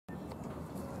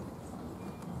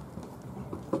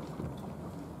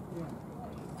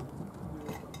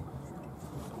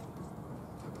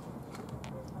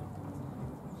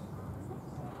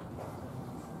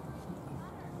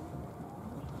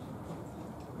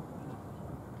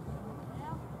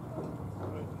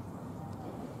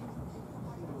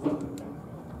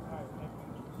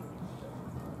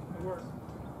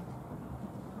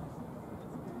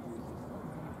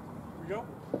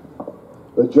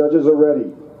judges are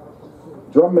ready.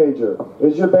 Drum major,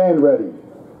 is your band ready?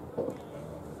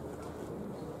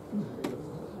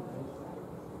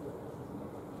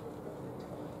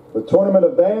 The Tournament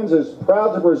of Bands is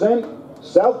proud to present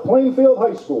South Plainfield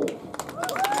High School.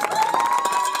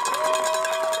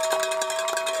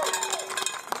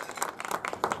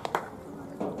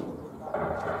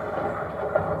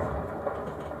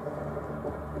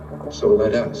 So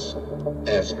let us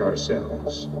ask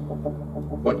ourselves,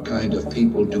 what kind of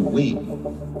people do we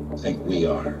think we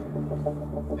are?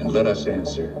 And let us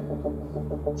answer,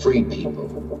 free people,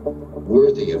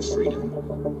 worthy of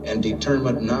freedom, and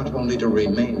determined not only to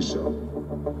remain so,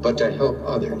 but to help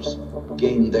others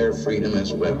gain their freedom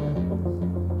as well.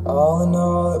 All in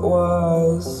all it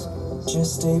was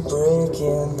just a brick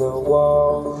in the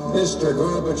wall. Mr.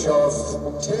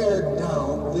 Gorbachev, tear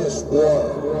down this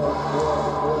wall.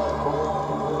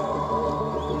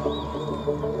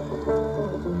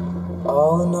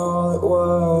 All in all it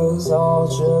was all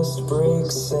just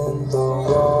bricks in the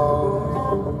wall.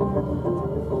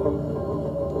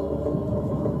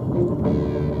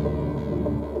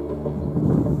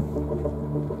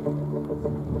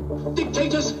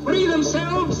 Dictators free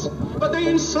themselves, but they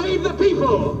enslave the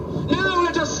people. Now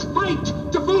let us fight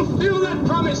to fulfill that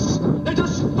promise. Let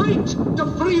us fight to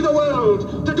free the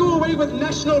world, to do away with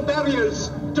national barriers,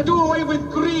 to do away with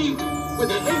greed, with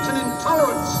hate and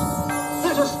intolerance.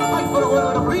 Let us fight for a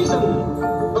world of reason,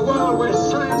 a world where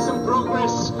science and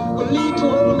progress will lead to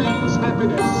all men's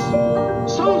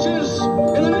happiness. Soldiers,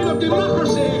 in the name of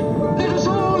democracy, let us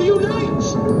all unite!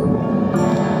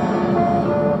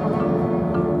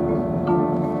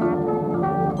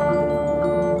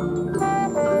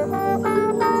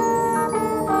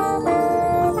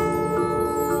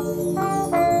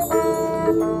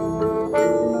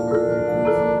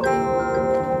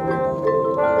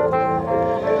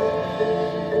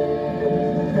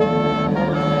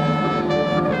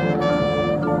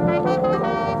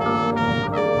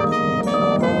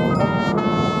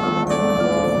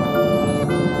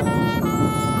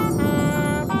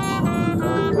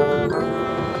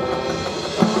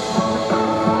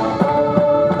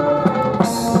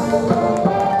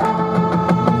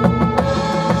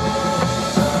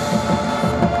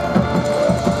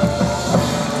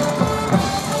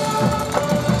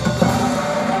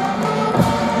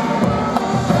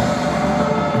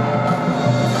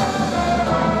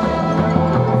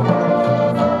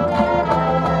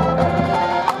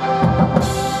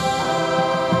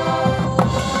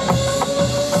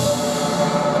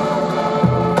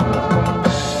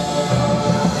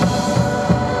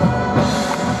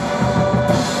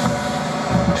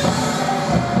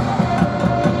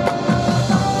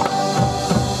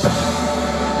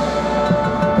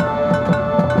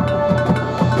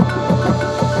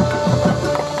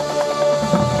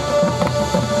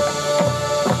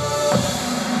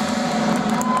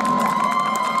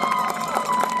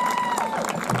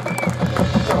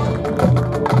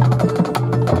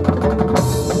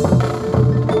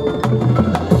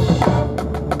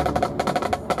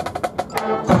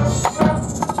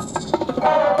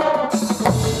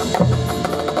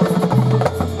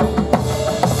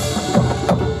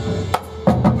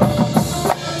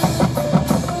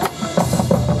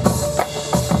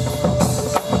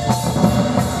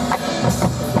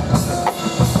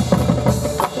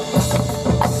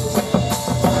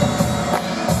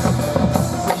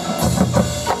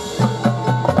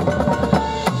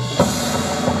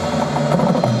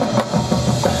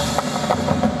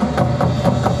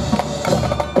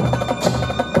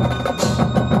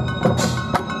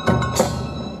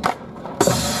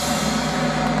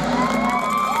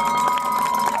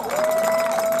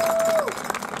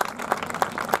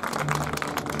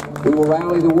 We will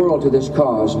rally the world to this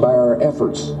cause by our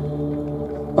efforts,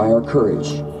 by our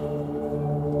courage.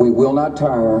 We will not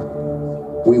tire,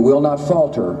 we will not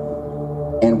falter,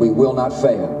 and we will not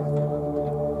fail.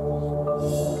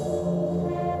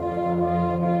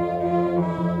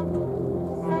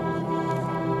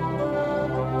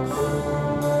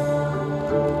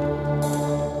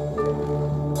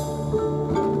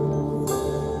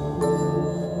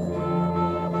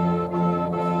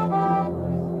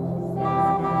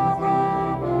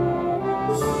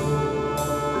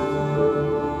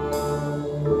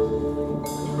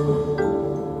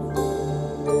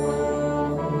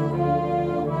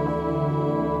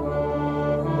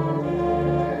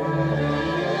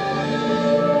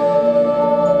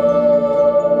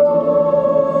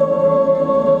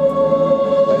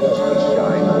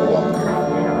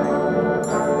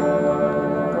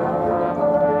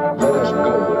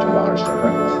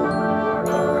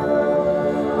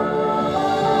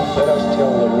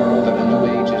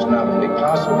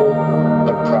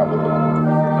 probable.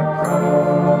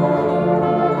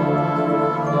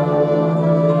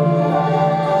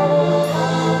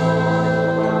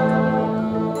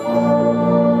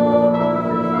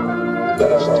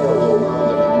 Let us tell the world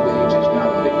that a new age is not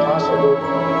only possible,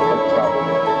 but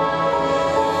probable.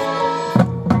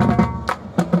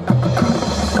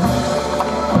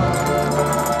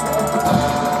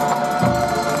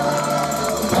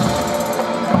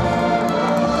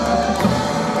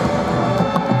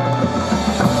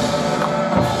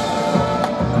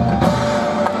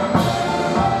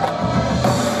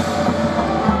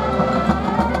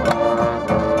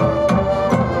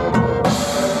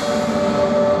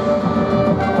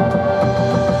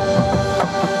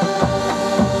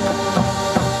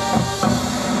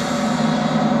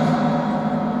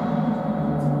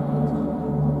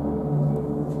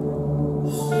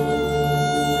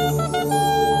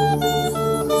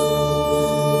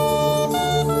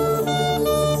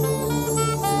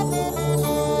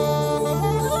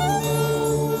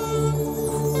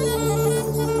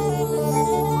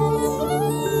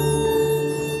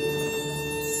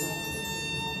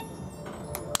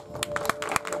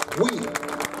 We,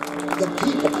 the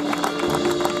people,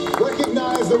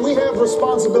 recognize that we have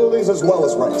responsibilities as well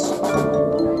as rights.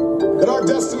 That our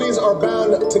destinies are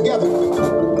bound together.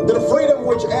 That a freedom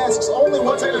which asks only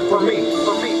what's in it for me,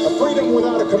 a freedom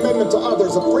without a commitment to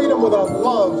others, a freedom without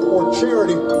love or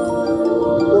charity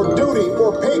or duty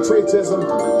or patriotism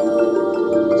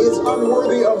is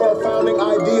unworthy of our founding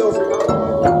ideals.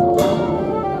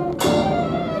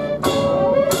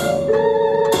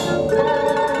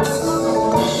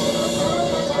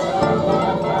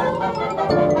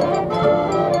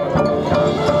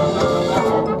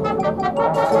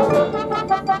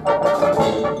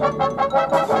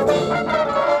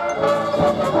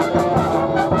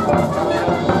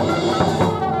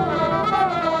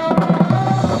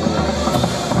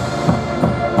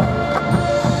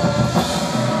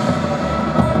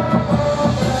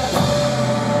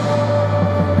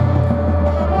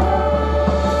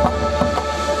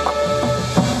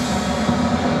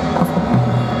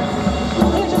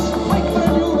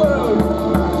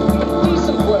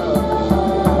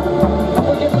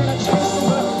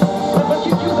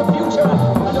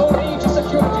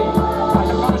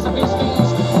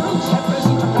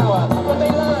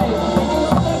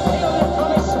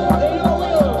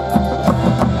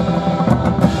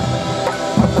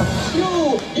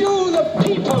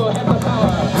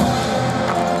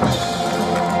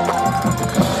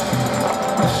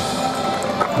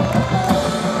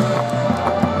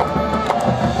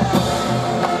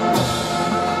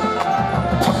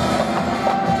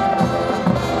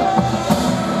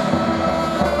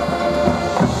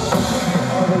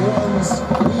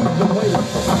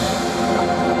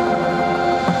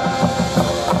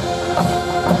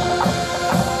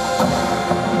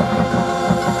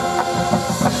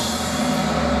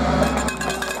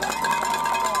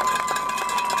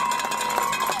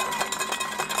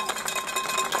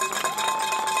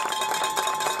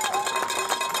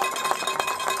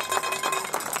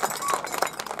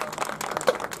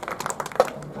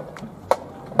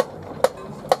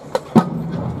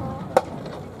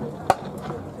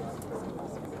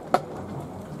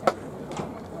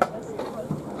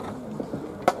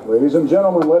 Ladies and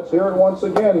gentlemen, let's hear it once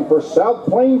again for South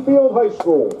Plainfield High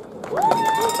School.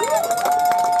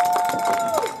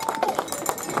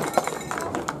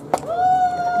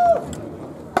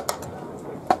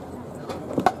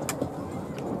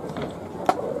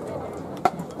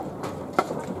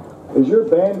 Is your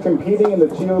band competing in the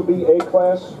TOB A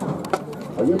class?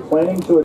 Are you planning to